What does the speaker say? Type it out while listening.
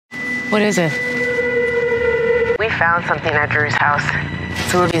What is it? We found something at Drew's house.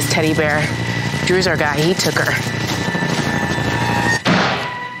 It's Olivia's teddy bear. Drew's our guy. He took her.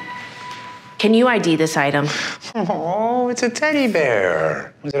 Can you ID this item? Oh, it's a teddy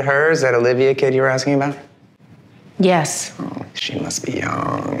bear. Was it hers, that Olivia kid you were asking about? Yes. Oh, she must be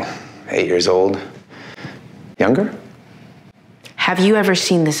young. 8 years old. Younger? Have you ever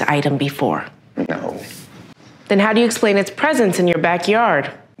seen this item before? No. Then how do you explain its presence in your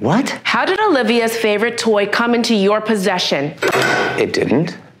backyard? What? How did Olivia's favorite toy come into your possession? It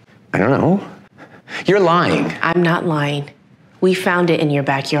didn't. I don't know. You're lying. I'm not lying. We found it in your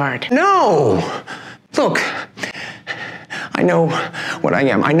backyard. No! Look, I know what I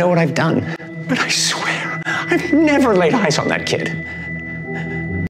am. I know what I've done. But I swear, I've never laid eyes on that kid.